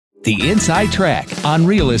The Inside Track on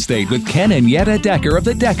Real Estate with Ken and Yetta Decker of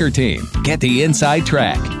the Decker Team. Get the Inside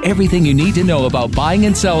Track. Everything you need to know about buying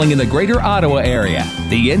and selling in the greater Ottawa area.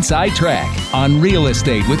 The Inside Track on Real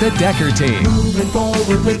Estate with the Decker Team. Moving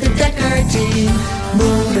forward with the Decker Team.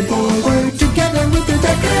 Moving forward together with the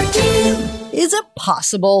Decker Team. Is it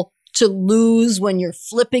possible to lose when you're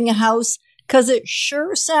flipping a house? Because it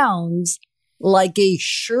sure sounds like a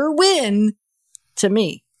sure win to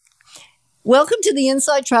me. Welcome to the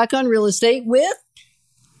Inside Track on Real Estate with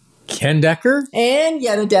Ken Decker and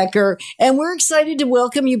Yetta Decker. And we're excited to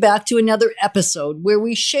welcome you back to another episode where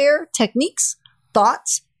we share techniques,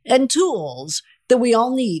 thoughts, and tools that we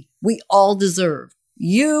all need, we all deserve.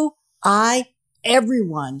 You, I,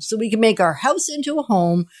 everyone, so we can make our house into a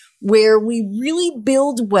home where we really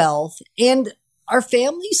build wealth and our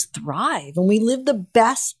families thrive and we live the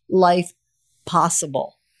best life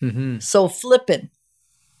possible. So flipping.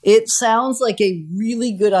 It sounds like a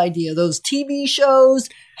really good idea. Those TV shows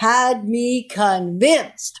had me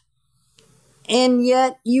convinced. And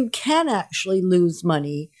yet you can actually lose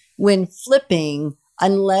money when flipping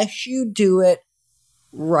unless you do it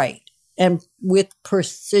right and with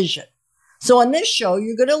precision. So on this show,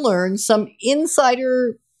 you're going to learn some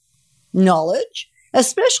insider knowledge,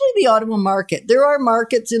 especially the Ottawa market. There are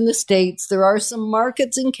markets in the States. There are some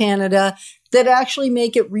markets in Canada that actually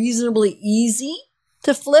make it reasonably easy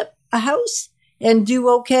to flip a house and do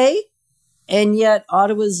okay. And yet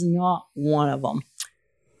Ottawa's not one of them.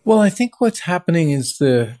 Well, I think what's happening is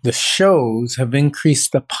the shows have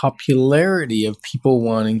increased the popularity of people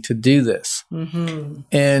wanting to do this.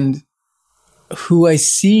 And who I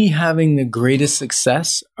see having the greatest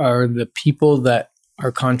success are the people that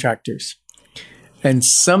are contractors. And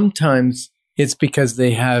sometimes it's because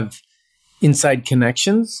they have inside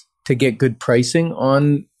connections to get good pricing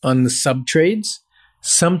on the sub trades.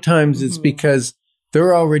 Sometimes it's because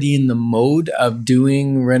they're already in the mode of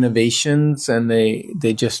doing renovations and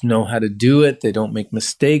they just know how to do it. They don't make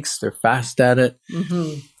mistakes. They're fast at it.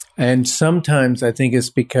 And sometimes I think it's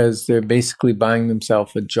because they're basically buying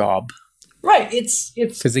themselves a job. Right. It's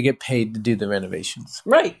because they get paid to do the renovations.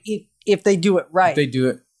 Right. If they do it right. If they do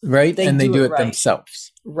it right and they do it right.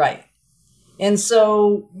 themselves. Right. And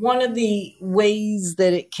so one of the ways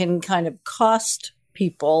that it can kind of cost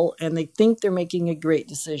people, and they think they're making a great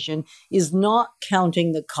decision, is not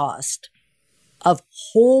counting the cost of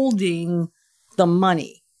holding the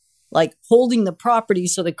money, like holding the property.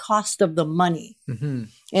 So the cost of the money.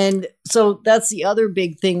 And so that's the other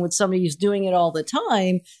big thing with somebody who's doing it all the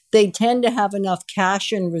time. They tend to have enough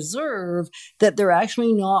cash in reserve that they're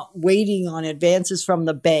actually not waiting on advances from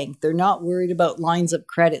the bank. They're not worried about lines of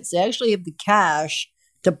credits. They actually have the cash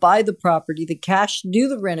to buy the property, the cash to do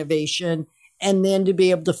the renovation, and then to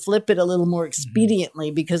be able to flip it a little more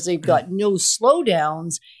expediently because they've got no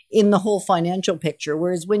slowdowns in the whole financial picture.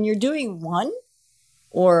 Whereas when you're doing one,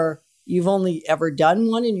 or you've only ever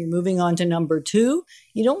done one and you're moving on to number two,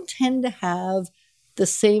 you don't tend to have the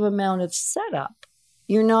same amount of setup.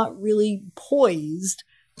 You're not really poised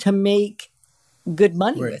to make good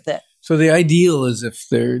money with it. So the ideal is if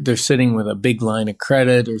they're sitting with a big line of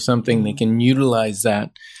credit or something, they can utilize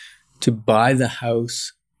that to buy the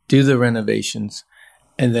house, do the renovations,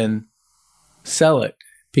 and then sell it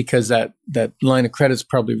because that line of credit is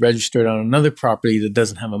probably registered on another property that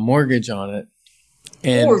doesn't have a mortgage on it.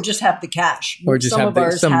 Or just have the cash. Or just some have of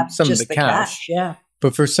ours some have of just the cash. Yeah.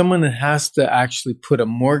 But for someone that has to actually put a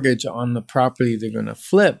mortgage on the property they're going to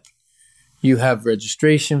flip, you have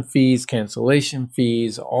registration fees, cancellation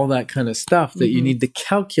fees, all that kind of stuff that you need to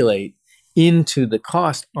calculate into the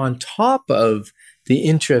cost on top of the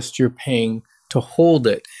interest you're paying to hold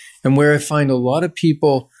it. And where I find a lot of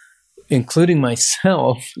people, including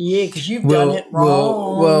myself, yeah, because you've done it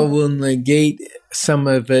wrong. Will negate some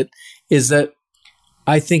of it is that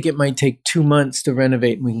I think it might take 2 months to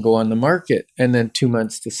renovate and we can go on the market, and then 2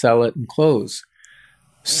 months to sell it and close.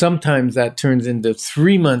 Sometimes that turns into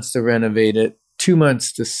 3 months to renovate it, 2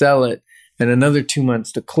 months to sell it, and another 2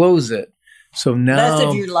 months to close it. So now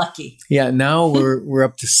that's if you're lucky. Yeah, now we're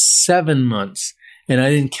up to 7 months, and I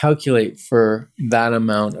didn't calculate for that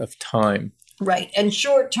amount of time. Right. And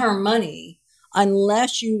short-term money,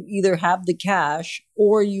 unless you either have the cash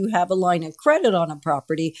or you have a line of credit on a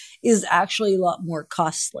property, is actually a lot more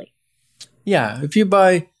costly. Yeah. If you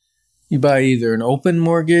buy either an open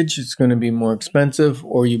mortgage, it's going to be more expensive,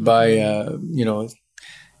 or you buy,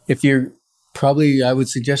 if you're probably, I would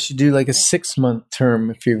suggest you do like a 6-month term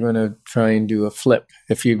if you're going to try and do a flip,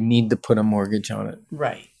 if you need to put a mortgage on it.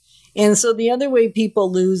 Right. And so the other way people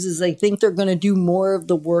lose is they think they're going to do more of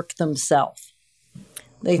the work themselves.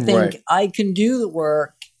 They think I can do the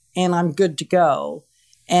work and I'm good to go.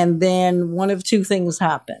 And then one of two things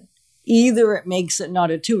happen. Either it makes it not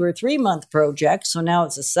a 2 or 3 month project, so now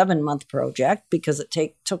it's a 7-month project because it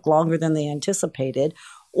took longer than they anticipated,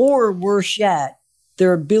 or worse yet,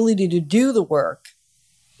 their ability to do the work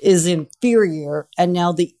is inferior, and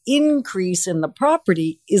now the increase in the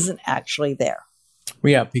property isn't actually there.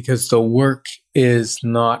 Yeah, because the work is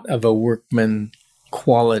not of a workman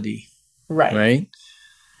quality, right?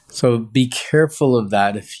 So be careful of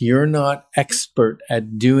that. If you're not expert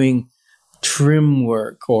at doing trim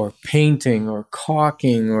work or painting or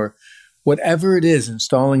caulking or whatever it is,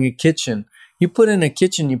 installing a kitchen, you put in a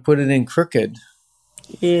kitchen, you put it in crooked.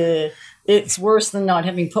 Yeah, it's worse than not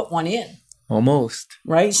having put one in. Almost.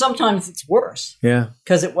 Right? Sometimes it's worse. Yeah.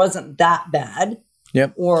 Because it wasn't that bad.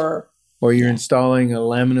 Yep. Or you're installing a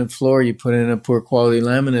laminate floor, you put in a poor quality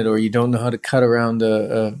laminate, or you don't know how to cut around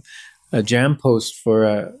a jamb post for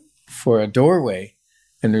a doorway,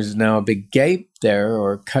 and there's now a big gape there,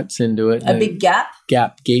 or cuts into it. A big gap?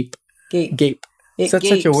 Gape. Is that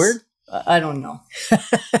such a word? I don't know.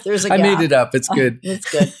 There's a gap. I made it up. It's good.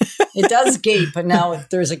 It's good. It does gape, but now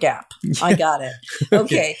there's a gap. I got it.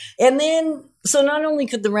 Okay. And then, so not only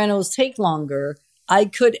could the renos take longer, I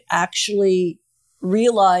could actually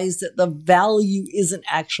realize that the value isn't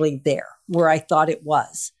actually there where I thought it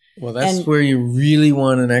was. Well, that's where you really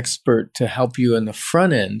want an expert to help you in the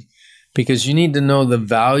front end, because you need to know the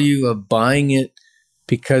value of buying it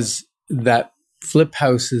because that flip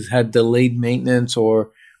house has had delayed maintenance,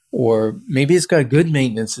 or maybe it's got good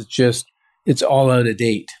maintenance. It's all out of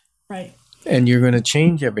date. Right. And you're going to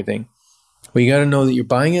change everything. Well, you got to know that you're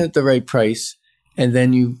buying it at the right price, and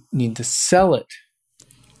then you need to sell it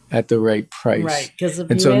at the right price. Right.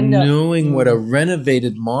 And so knowing what a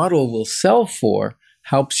renovated model will sell for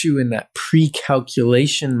helps you in that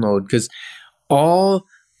pre-calculation mode, because all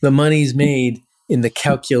the money's made in the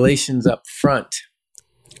calculations up front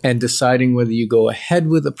and deciding whether you go ahead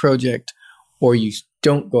with the project or you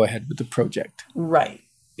don't go ahead with the project. Right.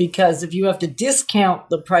 Because if you have to discount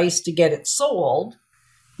the price to get it sold,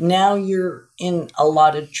 now you're in a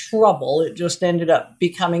lot of trouble. It just ended up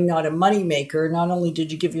becoming not a moneymaker. Not only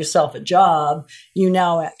did you give yourself a job, you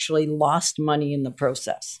now actually lost money in the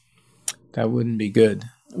process. That wouldn't be good.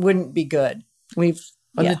 Wouldn't be good.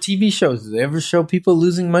 On the TV shows, do they ever show people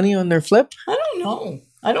losing money on their flip? I don't know.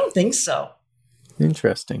 I don't think so.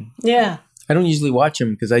 Interesting. Yeah. I don't usually watch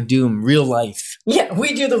them because I do them real life. Yeah,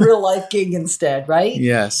 we do the real life gig instead, right?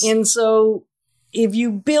 Yes. And so if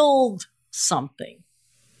you build something,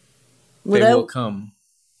 they will come.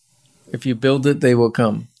 If you build it, they will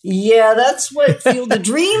come. Yeah, that's what Field of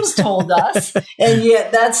Dreams told us. And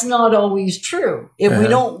yet that's not always true. If we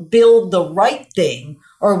don't build the right thing,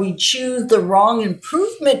 or we choose the wrong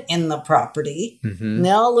improvement in the property,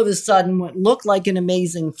 now all of a sudden what looked like an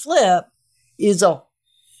amazing flip is a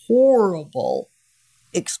horrible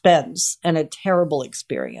expense and a terrible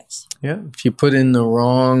experience. Yeah, if you put in the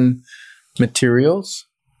wrong materials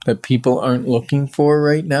that people aren't looking for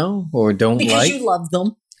right now or don't like. Because you love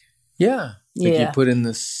them. Yeah. If you put in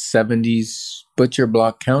the 70s butcher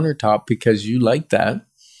block countertop because you like that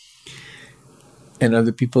and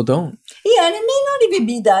other people don't. Yeah, and it may not even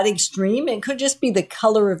be that extreme. It could just be the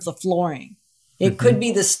color of the flooring. It could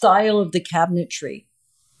be the style of the cabinetry.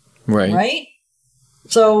 Right. Right?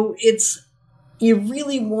 So you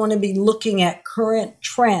really want to be looking at current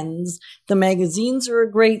trends. The magazines are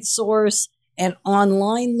a great source, and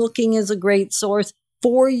online looking is a great source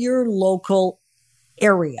for your local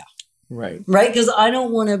area. Right. Right? Because I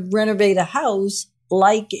don't want to renovate a house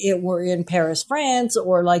like it were in Paris, France,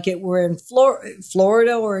 or like it were in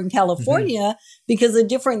Florida or in California, because a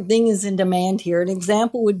different thing is in demand here. An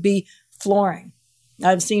example would be flooring.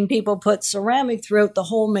 I've seen people put ceramic throughout the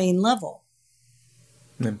whole main level.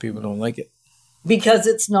 And people don't like it. Because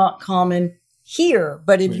it's not common here.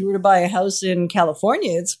 But if you were to buy a house in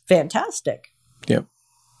California, it's fantastic. Yep.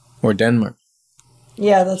 Or Denmark.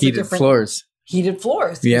 Yeah, that's heated floors. Heated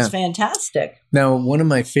floors. Yeah. It's fantastic. Now, one of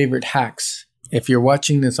my favorite hacks, if you're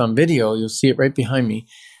watching this on video, you'll see it right behind me.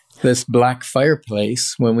 This black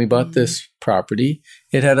fireplace, when we bought this property,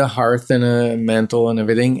 it had a hearth and a mantle and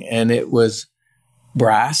everything, and it was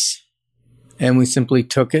brass. And we simply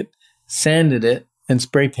took it, sanded it, and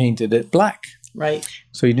spray painted it black. Right.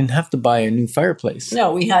 So you didn't have to buy a new fireplace.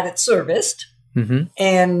 No, we had it serviced.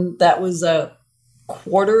 And that was a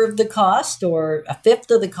quarter of the cost or a fifth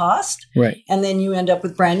of the cost. Right. And then you end up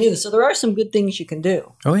with brand new. So there are some good things you can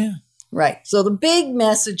do. Oh, yeah. Right. So the big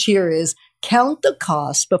message here is count the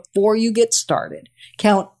cost before you get started.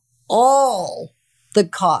 Count all the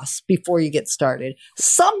costs before you get started.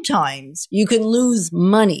 Sometimes you can lose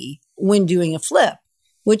money when doing a flip,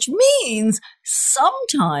 which means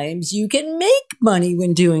sometimes you can make money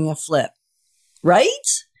when doing a flip, right?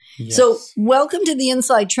 Yes. So welcome to the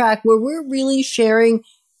Inside Track, where we're really sharing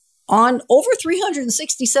on over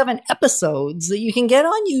 367 episodes that you can get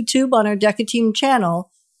on YouTube on our Decker Team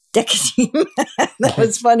channel. Decker Team, that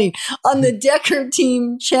was funny, on the Decker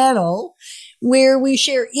Team channel, where we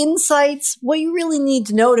share insights, what you really need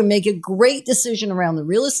to know to make a great decision around the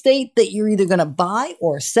real estate that you're either going to buy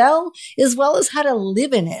or sell, as well as how to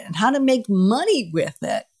live in it and how to make money with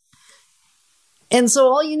it. And so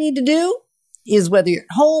all you need to do is, whether you're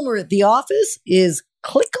at home or at the office, is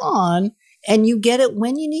click on and you get it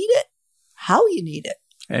when you need it, how you need it.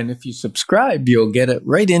 And if you subscribe, you'll get it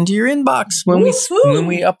right into your inbox when Woo-hoo!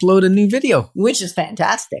 we upload a new video. Which is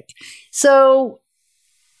fantastic. So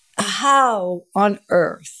how on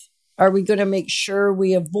earth are we going to make sure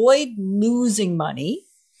we avoid losing money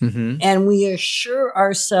and we assure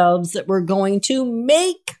ourselves that we're going to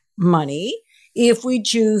make money if we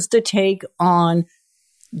choose to take on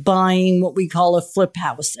buying what we call a flip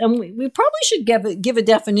house? And we probably should give a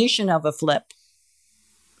definition of a flip.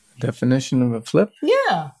 Definition of a flip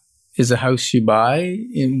Yeah. is a house you buy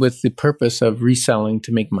with the purpose of reselling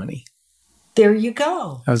to make money. There you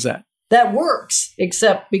go. How's that? That works,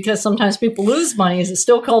 except because sometimes people lose money. Is it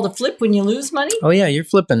still called a flip when you lose money? Oh yeah, you're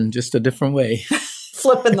flipping just a different way.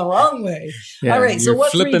 Flipping the wrong way. Yeah, All right. So you're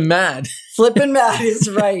what flipping mad. Flipping mad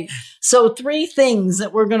is right. So 3 things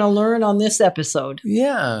that we're going to learn on this episode.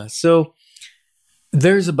 Yeah. So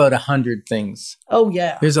there's about 100 things. Oh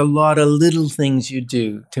yeah. There's a lot of little things you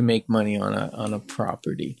do to make money on a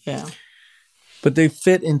property. Yeah. But they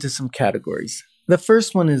fit into some categories. The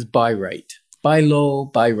first one is buy right. Buy low,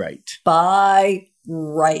 buy right. Buy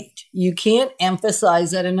right. You can't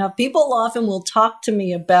emphasize that enough. People often will talk to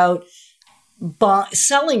me about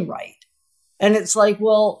selling right. And it's like,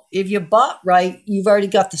 well, if you bought right, you've already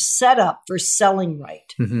got the setup for selling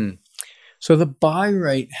right. Mm-hmm. So the buy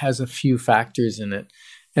right has a few factors in it.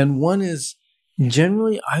 And one is,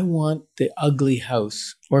 generally, I want the ugly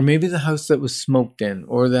house, or maybe the house that was smoked in,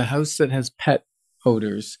 or the house that has pet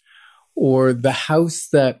odors, or the house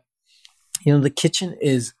that, the kitchen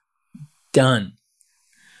is done.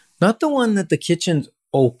 Not the one that the kitchen's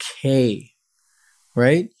okay,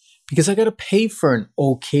 right? Because I got to pay for an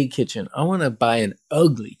okay kitchen. I want to buy an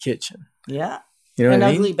ugly kitchen. Yeah. You know and what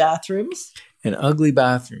I mean? ugly bathrooms. And ugly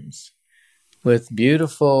bathrooms with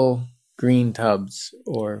beautiful green tubs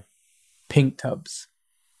or pink tubs.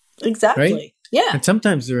 Exactly. Right? Yeah. And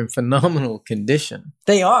sometimes they're in phenomenal condition.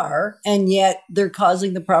 They are, and yet they're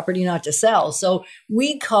causing the property not to sell. So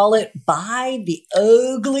we call it buy the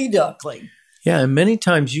ugly duckling. Yeah, and many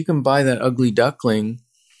times you can buy that ugly duckling,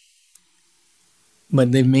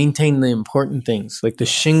 but they've maintained the important things. Like the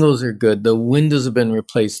shingles are good, the windows have been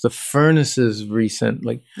replaced, the furnace is recent,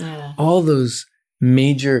 like all those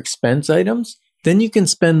major expense items. Then you can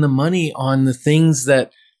spend the money on the things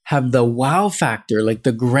that have the wow factor, like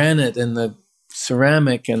the granite and the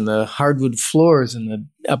ceramic and the hardwood floors and the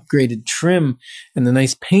upgraded trim and the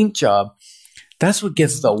nice paint job. That's what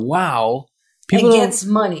gets the wow. It gets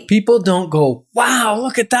money. People don't go, wow,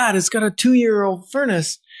 look at that. It's got a 2-year-old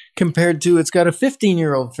furnace compared to it's got a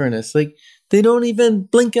 15-year-old furnace. Like they don't even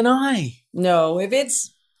blink an eye. No,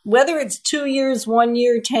 whether it's 2 years, 1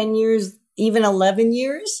 year, 10 years, even 11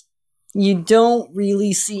 years, you don't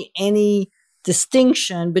really see any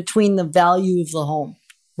distinction between the value of the home.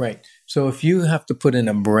 Right. So if you have to put in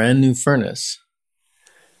a brand new furnace,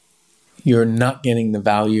 you're not getting the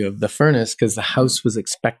value of the furnace because the house was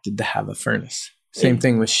expected to have a furnace. Same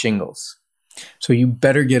thing with shingles. So you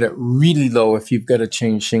better get it really low if you've got to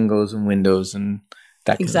change shingles and windows and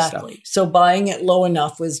that kind of stuff. Exactly. So buying it low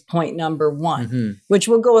enough was point number 1, which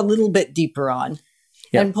we'll go a little bit deeper on.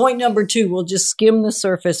 Yeah. And point number 2, we'll just skim the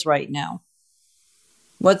surface right now.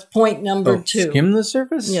 What's point number 2? Skim the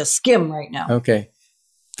surface? Yeah, skim right now. Okay.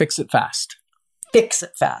 Fix it fast. Fix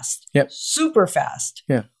it fast. Yep. Super fast.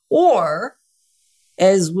 Yeah. Or,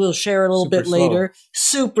 as we'll share a little bit later,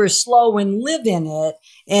 super slow and live in it.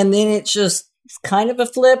 And then it's kind of a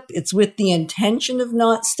flip. It's with the intention of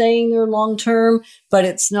not staying there long term, but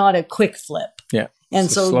it's not a quick flip. Yeah.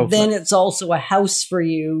 And so then it's also a house for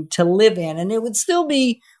you to live in. And it would still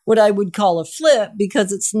be what I would call a flip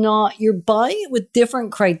because you're buying it with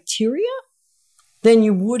different criteria than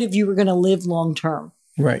you would if you were going to live long term.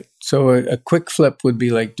 Right. So a quick flip would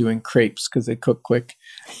be like doing crepes because they cook quick.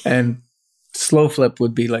 And slow flip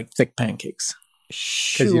would be like thick pancakes.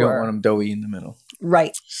 Because you don't want them doughy in the middle.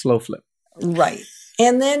 Right. Slow flip. Right.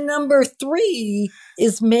 And then number 3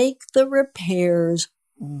 is make the repairs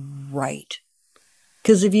right.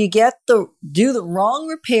 Because if you do the wrong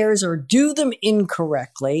repairs or do them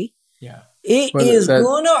incorrectly, Yeah. it is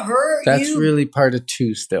going to hurt you. That's really part of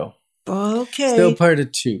 2 still. Okay. Still part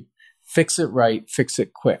of 2. Fix it right, fix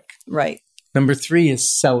it quick. Right. Number 3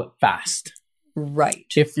 is sell it fast. Right.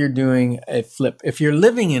 If you're doing a flip, if you're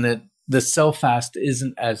living in it, the sell fast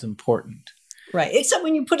isn't as important. Right. Except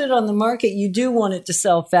when you put it on the market, you do want it to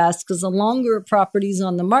sell fast because the longer a property's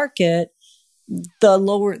on the market, the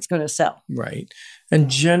lower it's going to sell. Right. And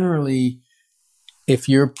generally, if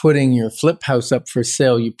you're putting your flip house up for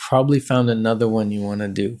sale, you probably found another one you want to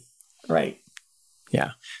do. Right.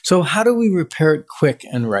 Yeah. So how do we repair it quick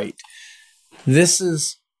and right? This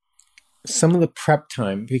is some of the prep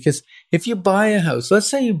time, because if you buy a house, let's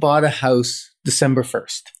say you bought a house December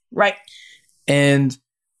 1st. Right. And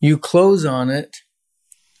you close on it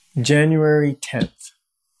January 10th,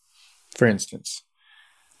 for instance.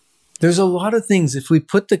 There's a lot of things. If we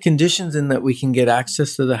put the conditions in that we can get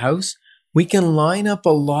access to the house, we can line up a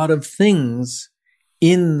lot of things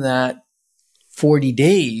in that 40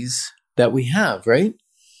 days that we have, right?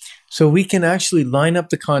 So we can actually line up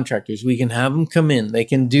the contractors. We can have them come in. They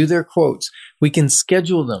can do their quotes. We can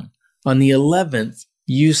schedule them. On the 11th,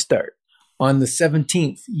 you start. On the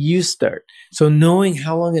 17th, you start. So knowing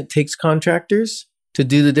how long it takes contractors to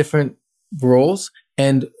do the different roles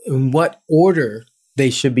and in what order they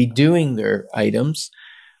should be doing their items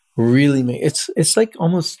really it's like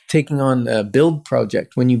almost taking on a build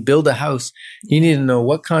project. When you build a house, you need to know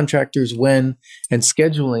what contractors when, and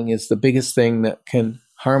scheduling is the biggest thing that can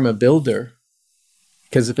harm a builder.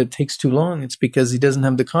 Because if it takes too long, it's because he doesn't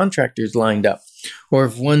have the contractors lined up. Or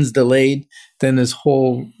if one's delayed, then his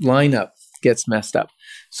whole lineup gets messed up.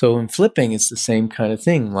 So in flipping, it's the same kind of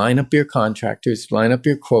thing. Line up your contractors, line up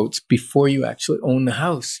your quotes before you actually own the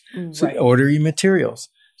house. Right. So order your materials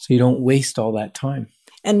so you don't waste all that time.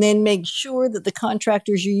 And then make sure that the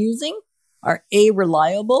contractors you're using are A,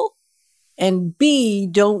 reliable, and B,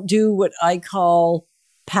 don't do what I call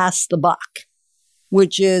pass the buck,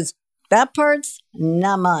 which is that part's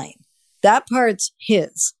not mine. That part's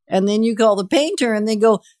his. And then you call the painter and they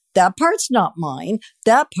go, that part's not mine.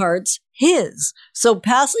 That part's his. So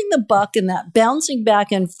passing the buck and that bouncing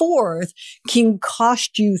back and forth can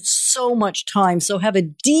cost you so much time. So have a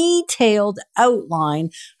detailed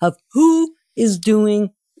outline of who is doing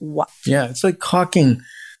what. Yeah, it's like caulking.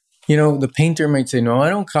 You know, the painter might say, no, I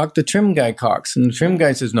don't caulk, the trim guy caulks. And the trim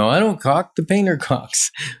guy says, no, I don't caulk, the painter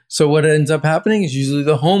caulks. So what ends up happening is usually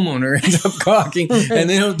the homeowner ends up caulking and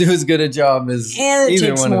they don't do as good a job as And it either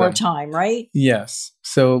takes one more of them. time, right? Yes.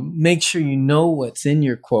 So make sure you know what's in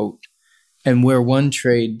your quote and where one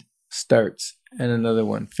trade starts and another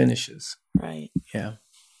one finishes. Right. Yeah.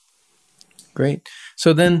 Great.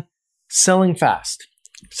 So then selling fast.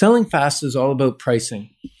 Selling fast is all about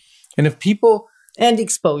pricing. And if people And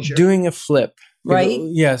exposure. doing a flip, Right.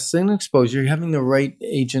 Yes, and exposure, having the right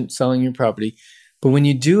agent selling your property. But when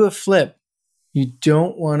you do a flip, you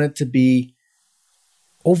don't want it to be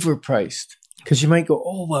overpriced, because you might go,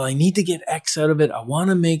 oh, well, I need to get X out of it. I want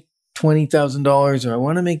to make $20,000 or I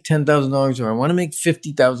want to make $10,000 or I want to make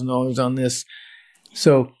 $50,000 on this.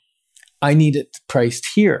 So I need it priced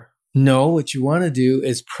here. No, what you want to do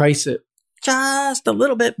is price it just a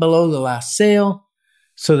little bit below the last sale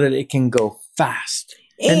so that it can go fast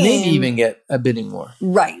and maybe even get a bidding war.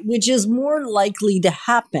 Right, which is more likely to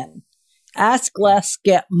happen. Ask less,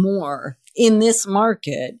 get more in this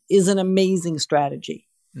market is an amazing strategy.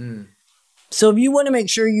 So if you want to make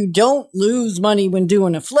sure you don't lose money when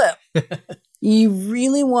doing a flip, you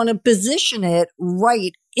really want to position it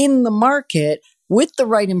right in the market with the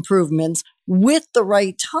right improvements, with the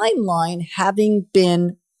right timeline having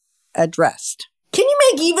been addressed. Can you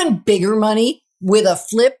make even bigger money with a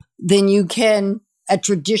flip than you can a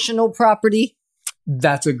traditional property?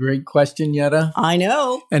 That's a great question, Yetta. I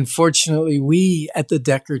know. And fortunately, we at the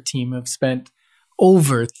Decker team have spent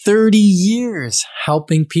over 30 years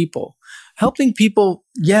helping people,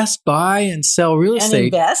 yes, buy and sell real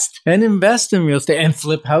estate. And invest in real estate and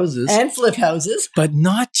flip houses. And flip houses. But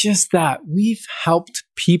not just that. We've helped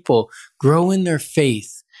people grow in their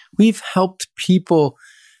faith. We've helped people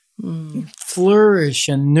flourish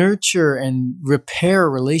and nurture and repair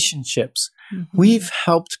relationships. We've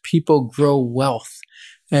helped people grow wealth,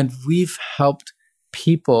 and we've helped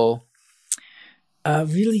people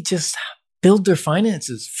really just build their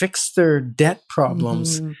finances, fix their debt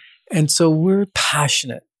problems. And so we're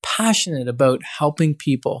passionate about helping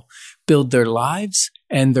people build their lives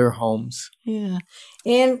and their homes. Yeah.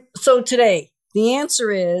 And so today, the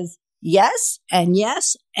answer is yes, and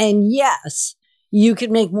yes, and yes. You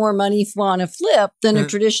could make more money on a flip than a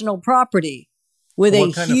traditional property. with a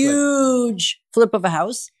What kind of flip? huge flip of a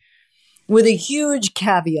house, with a huge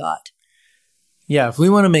caveat. Yeah, if we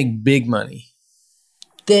want to make big money.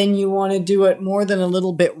 Then you want to do it more than a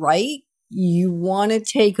little bit right. You want to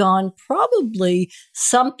take on probably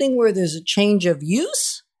something where there's a change of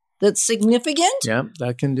use that's significant. Yeah,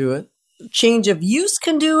 that can do it. Change of use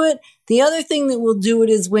can do it. The other thing that will do it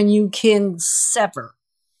is when you can sever.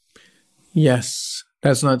 Yes.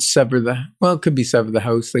 That's not sever it could be sever the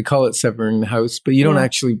house. They call it severing the house, but you don't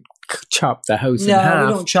actually chop the house in half. No,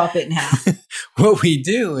 we don't chop it in half. What we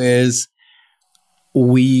do is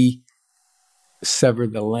we sever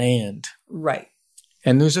the land. Right.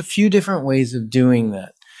 And there's a few different ways of doing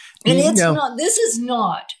that. And this is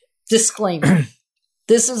not disclaimer.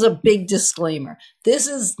 This is a big disclaimer. This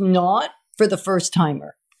is not for the first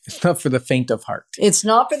timer. It's not for the faint of heart. It's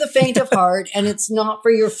not for the faint of heart, and it's not for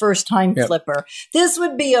your first time flipper. This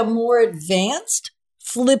would be a more advanced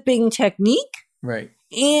flipping technique. Right.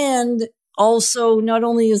 And also, not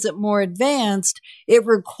only is it more advanced, it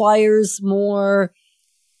requires more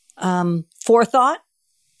forethought,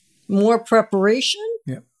 more preparation,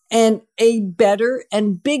 and a better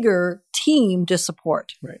and bigger team to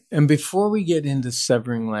support. Right. And before we get into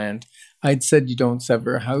severing land, I'd said you don't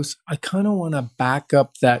sever a house. I kind of want to back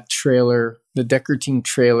up that trailer, the Decker Team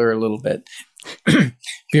trailer, a little bit. If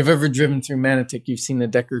you've ever driven through Manotick, you've seen the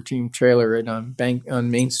Decker Team trailer right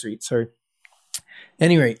on Main Street. Sorry.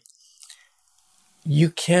 Anyway,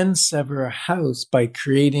 you can sever a house by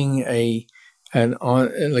creating an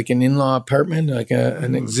in-law apartment, like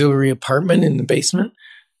an auxiliary apartment in the basement.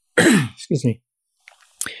 Excuse me.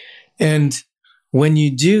 And when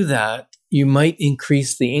you do that, you might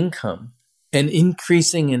increase the income. And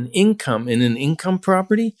increasing an income in an income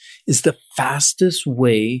property is the fastest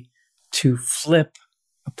way to flip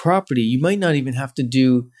a property. You might not even have to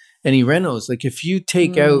do any renos. Like if you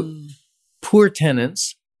take out poor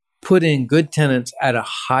tenants, put in good tenants at a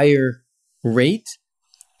higher rate,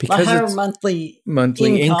 because a higher it's monthly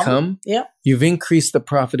income, you've increased the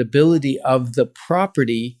profitability of the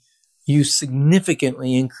property. You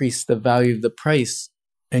significantly increase the value of the price,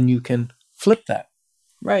 and you can flip that.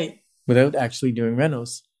 Right. Without actually doing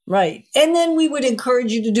renos. Right. And then we would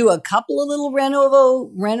encourage you to do a couple of little renos.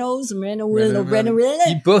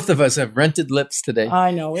 Both of us have rented lips today. I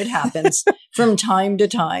know, it happens from time to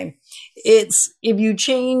time. It's if you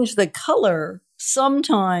change the color,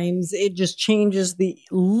 sometimes it just changes the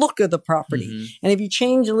look of the property. Mm-hmm. And if you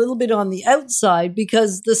change a little bit on the outside,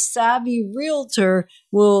 because the savvy realtor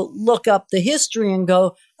will look up the history and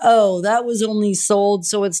go, oh, that was only sold,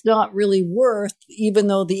 so it's not really worth, even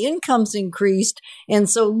though the income's increased. And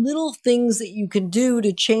so little things that you can do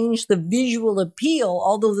to change the visual appeal,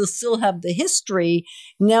 although they'll still have the history,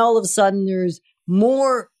 now all of a sudden there's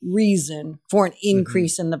more reason for an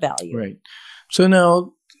increase in the value. Right. So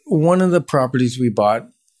now one of the properties we bought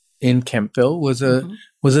in Kemptville was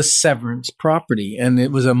a severance property, and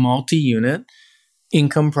it was a multi-unit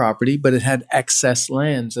income property, but it had excess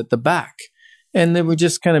lands at the back. And they were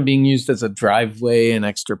just kind of being used as a driveway and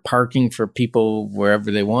extra parking for people wherever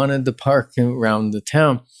they wanted to park around the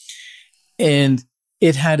town. And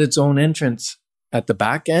it had its own entrance at the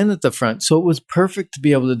back and at the front. So it was perfect to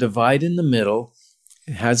be able to divide in the middle.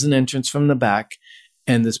 It has an entrance from the back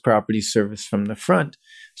and this property service from the front.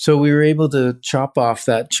 So we were able to chop off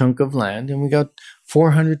that chunk of land, and we got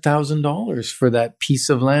 $400,000 for that piece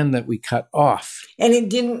of land that we cut off. And it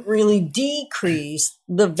didn't really decrease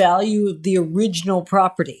the value of the original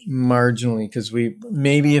property. Marginally, because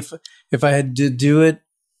if I had to do it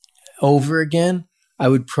over again, I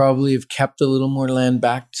would probably have kept a little more land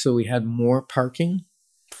back so we had more parking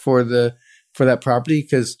for that property,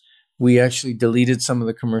 because we actually deleted some of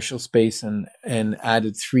the commercial space and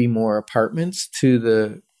added 3 more apartments to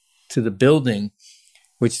the building,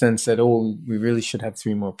 which then said, oh, we really should have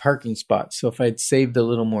 3 more parking spots. So if I'd saved a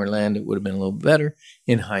little more land, it would have been a little better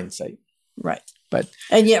in hindsight. Right.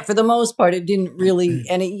 And yet, for the most part, it didn't really,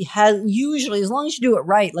 and it has usually, as long as you do it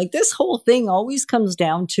right, like this whole thing always comes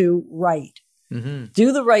down to right. Mm-hmm.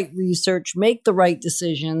 Do the right research, make the right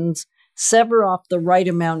decisions, sever off the right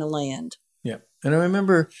amount of land. Yeah. And I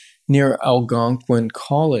remember near Algonquin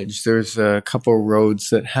College, there's a couple of roads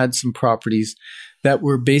that had some properties that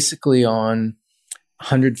were basically on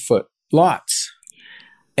 100-foot lots.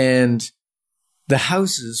 And the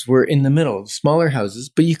houses were in the middle, smaller houses,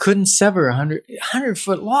 but you couldn't sever a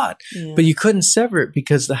 100-foot lot. Yeah. But you couldn't sever it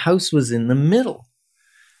because the house was in the middle.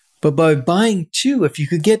 But by buying 2, if you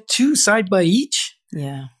could get 2 side by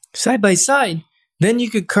side, then you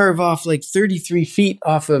could carve off like 33 feet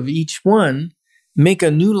off of each one, make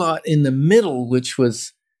a new lot in the middle, which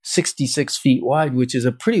was 66 feet wide, which is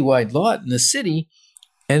a pretty wide lot in the city,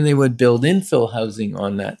 and they would build infill housing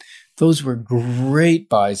on that. Those were great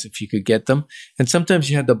buys if you could get them. And sometimes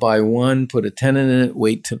you had to buy one, put a tenant in it,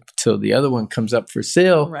 wait till the other one comes up for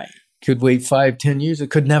sale. Right. Could wait 5-10 years. It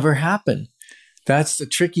could never happen. That's the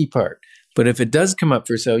tricky part. But if it does come up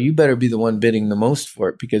for sale, you better be the one bidding the most for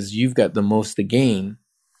it because you've got the most to gain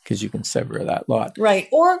because you can sever that lot. Right.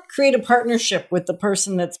 Or create a partnership with the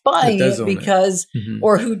person that's buying That does it own it. because, Mhm.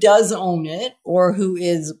 or who does own it, or who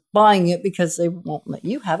is buying it because they won't let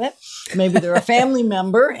you have it. Maybe they're a family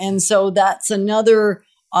member. And so that's another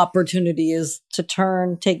opportunity is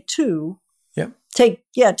to take two. Yep.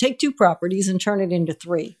 Take two properties and turn it into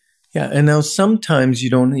three. Yeah. And now sometimes you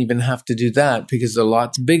don't even have to do that because the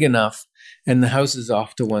lot's big enough and the house is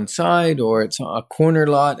off to one side or it's a corner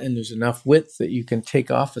lot and there's enough width that you can take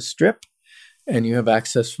off a strip and you have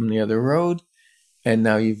access from the other road. And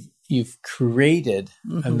now you've created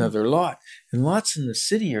another lot. And lots in the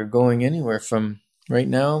city are going anywhere from right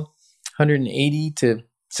now 180 to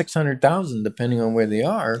 600,000 depending on where they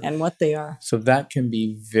are. And what they are. So that can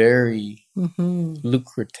be very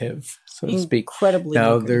lucrative, so to speak. Incredibly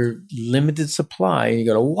Now lucrative. they're limited supply. You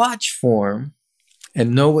got to watch for them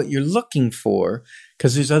and know what you're looking for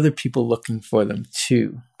because there's other people looking for them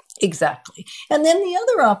too. Exactly. And then the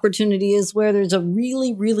other opportunity is where there's a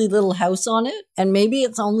really, really little house on it. And maybe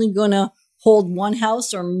it's only going to hold one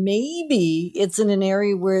house, or maybe it's in an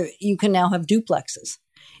area where you can now have duplexes.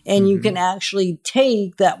 And you can actually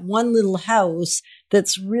take that one little house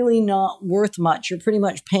that's really not worth much. You're pretty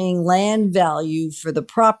much paying land value for the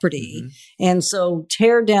property. And so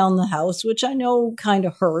tear down the house, which I know kind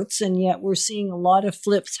of hurts. And yet we're seeing a lot of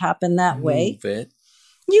flips happen that way. Move it.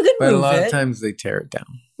 You can But move a lot it. of times they tear it down.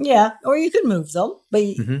 Yeah, or you could move them. But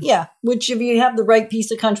yeah, which if you have the right piece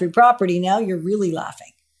of country property, now you're really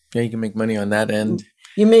laughing. Yeah, you can make money on that end.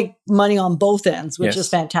 You make money on both ends, which Yes. is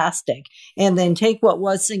fantastic. And then take what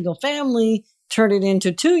was single family, turn it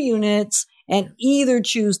into 2 units, and either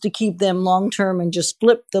choose to keep them long term and just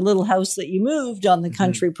flip the little house that you moved on the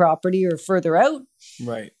country property or further out.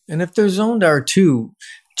 Right. And if they're zoned R2,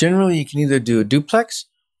 generally you can either do a duplex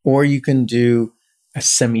or you can do a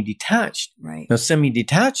semi-detached. Right. Now,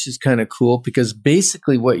 semi-detached is kind of cool because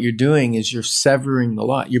basically what you're doing is you're severing the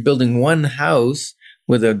lot. You're building one house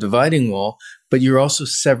with a dividing wall, but you're also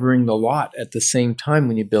severing the lot at the same time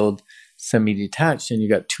when you build semi-detached and you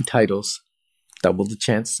got 2 titles. Double the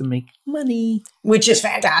chance to make money. Which is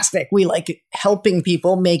fantastic. We like helping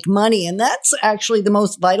people make money. And that's actually the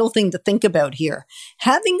most vital thing to think about here.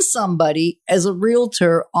 Having somebody as a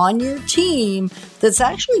realtor on your team that's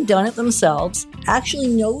actually done it themselves, actually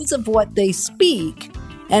knows of what they speak,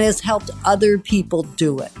 and has helped other people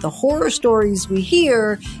do it. The horror stories we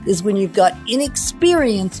hear is when you've got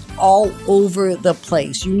inexperience all over the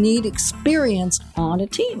place. You need experience on a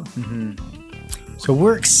team. So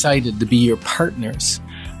we're excited to be your partners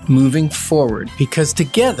moving forward because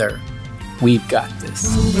together we've got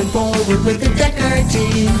this. Moving forward with the Decker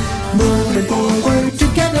team.